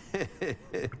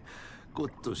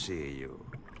 Good to see you.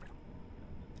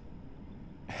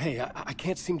 Hey, I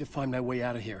can't seem to find my way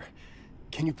out of here.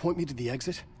 Can you point me to the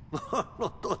exit?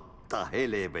 No totta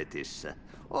helvetissä.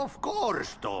 Of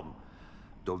course, Tom.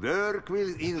 The work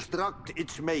will instruct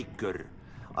its maker.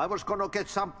 I was gonna get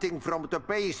something from the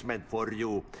basement for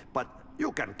you, but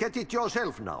you can get it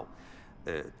yourself now.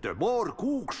 The more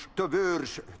cooks, the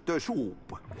worse the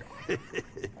soup.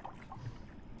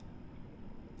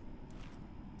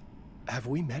 Have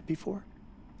we met before?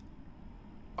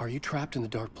 Are you trapped in the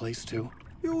dark place too?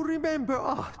 You remember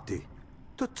Ahti,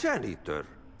 the janitor?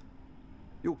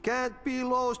 You can't be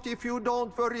lost if you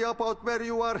don't worry about where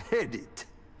you are headed.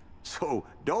 So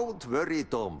don't worry,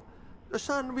 Tom. The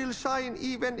sun will shine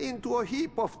even into a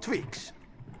heap of twigs.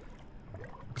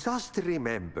 Just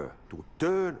remember to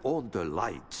turn on the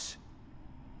lights.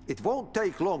 It won't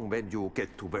take long when you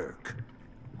get to work.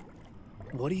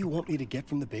 What do you want me to get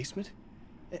from the basement?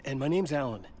 And my name's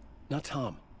Alan, not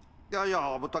Tom.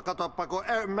 Ja, mutta katsopako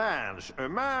a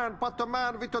man, but a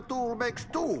man with a tool makes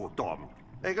two, Tom.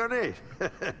 Eikö niin?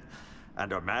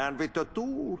 And a man with a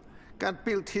tool can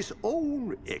build his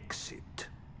own exit.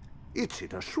 It's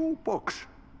in a shoebox,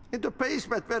 in the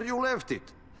basement where you left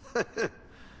it.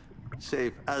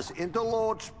 Safe as in the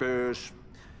Lord's purse.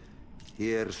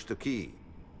 Here's the key.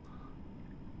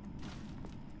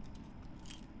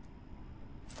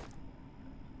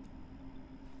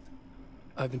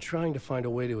 I've been trying to find a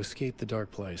way to escape the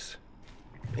dark place.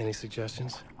 Any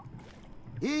suggestions?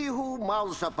 He who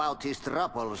mouths about his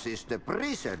troubles is the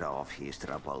prisoner of his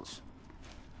troubles.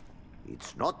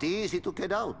 It's not easy to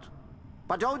get out.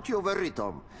 But don't you worry,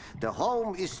 Tom. The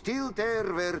home is still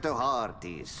there where the heart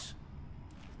is.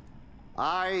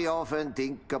 I often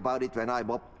think about it when I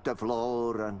mop the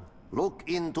floor and look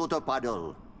into the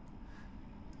puddle.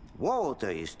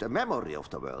 Water is the memory of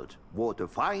the world. Water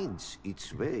finds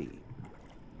its way.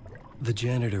 The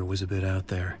janitor was a bit out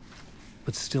there,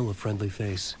 but still a friendly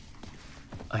face.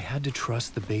 I had to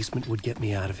trust the basement would get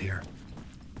me out of here.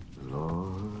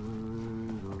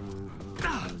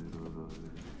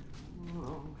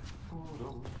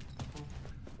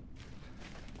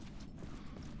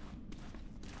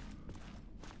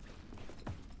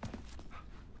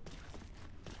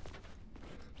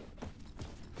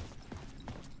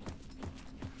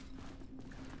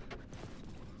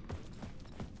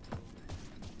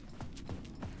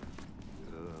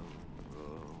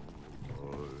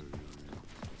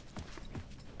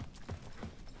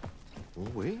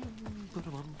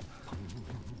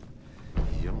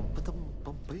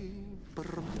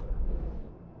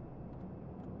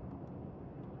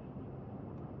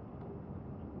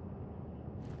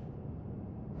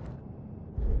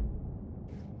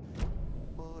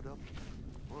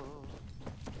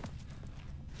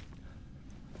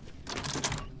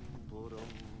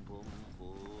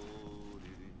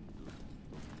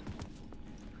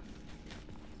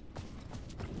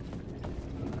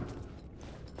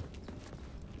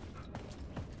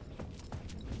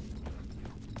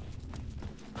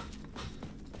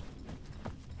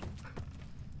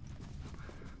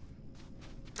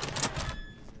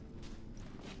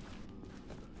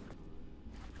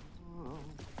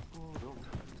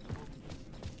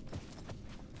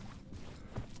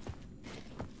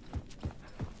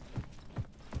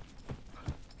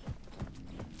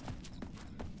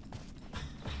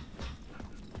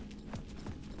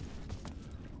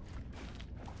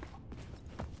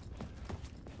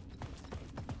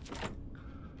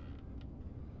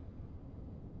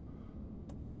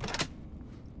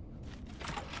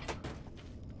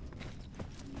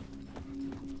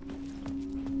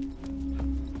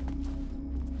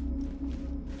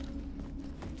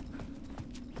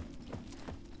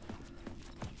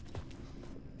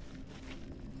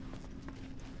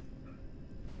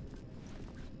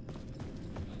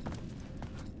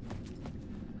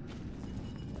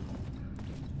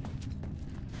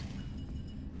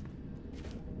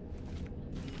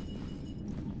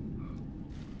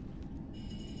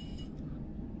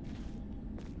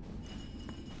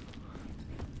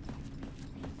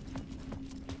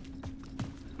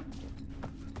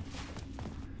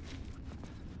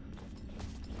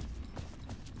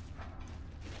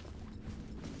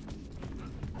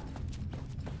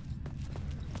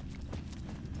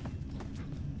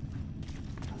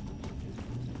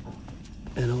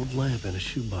 An old lamp in a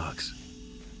shoebox.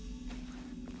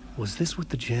 Was this what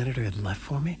the janitor had left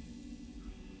for me?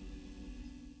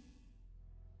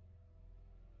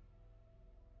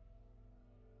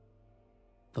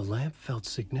 The lamp felt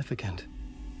significant.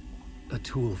 A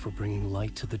tool for bringing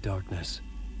light to the darkness.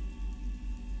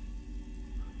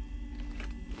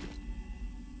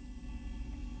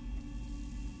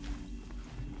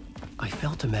 I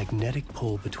felt a magnetic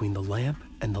pull between the lamp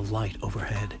and the light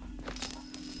overhead.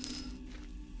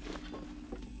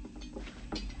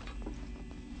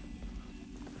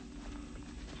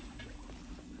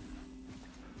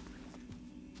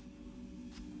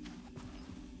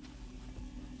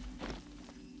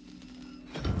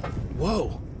 Whoa!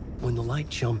 When the light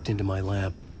jumped into my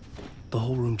lamp, the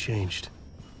whole room changed.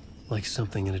 Like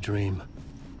something in a dream.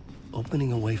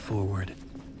 Opening a way forward,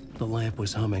 the lamp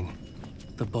was humming,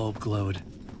 The bulb glowed.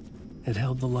 It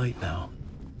held the light now.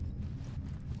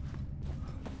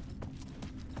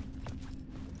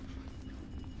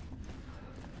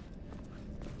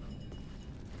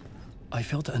 I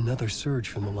felt another surge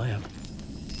from the lamp.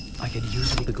 I could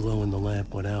use the glow in the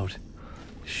lamp went out,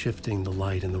 shifting the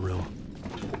light in the room.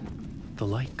 The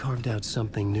light carved out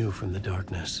something new from the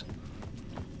darkness.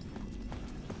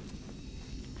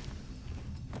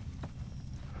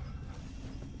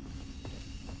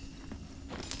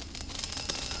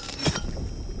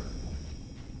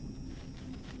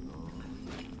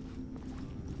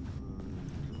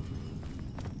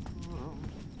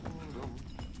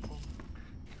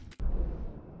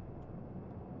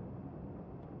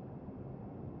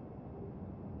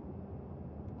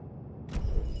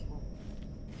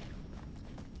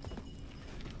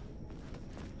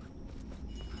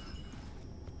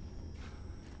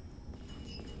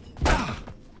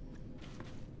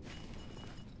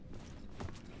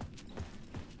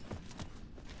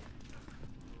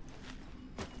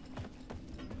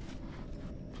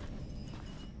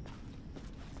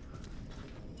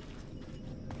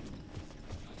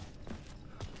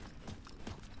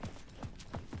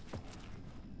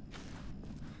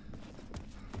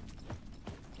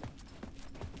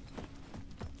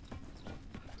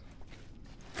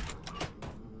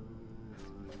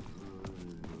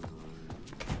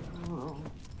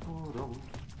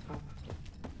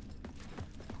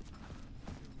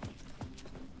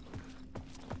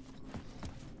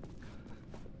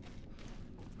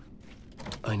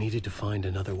 I needed to find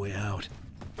another way out.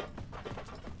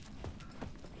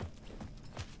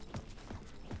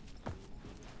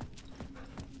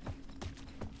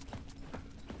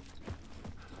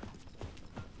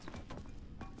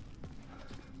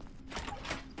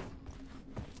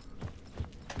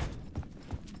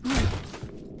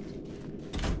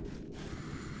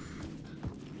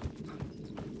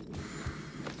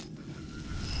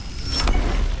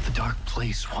 The dark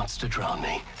place wants to drown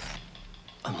me.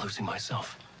 I'm losing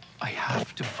myself. I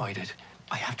have to fight it.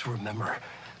 I have to remember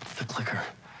the clicker,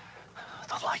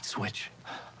 the light switch.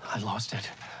 I lost it,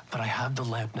 but I have the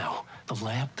lamp now. The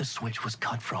lamp the switch was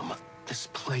cut from. This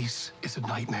place is a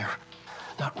nightmare.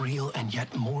 Not real, and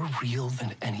yet more real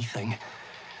than anything.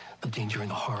 The danger and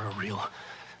the horror are real.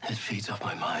 It feeds off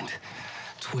my mind,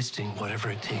 twisting whatever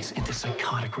it takes into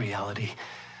psychotic reality.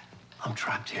 I'm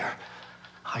trapped here.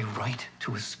 I write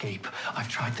to escape. I've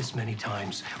tried this many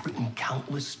times, written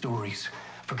countless stories,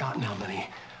 forgotten how many.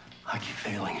 I keep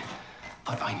failing,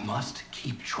 but I must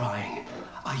keep trying.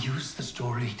 I use the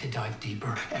story to dive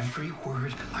deeper. Every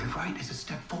word I write is a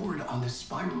step forward on this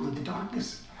spiral in the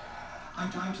darkness. I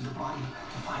dive to the bottom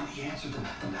to find the answer,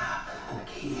 the map, and the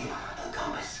key, and the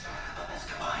compass. It's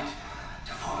combined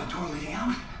to form a door leading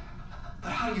out.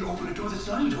 But how do you open a door that's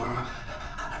not a door?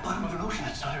 At the bottom of an ocean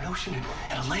that's not an ocean,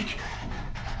 and a lake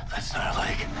that's not a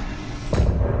lake.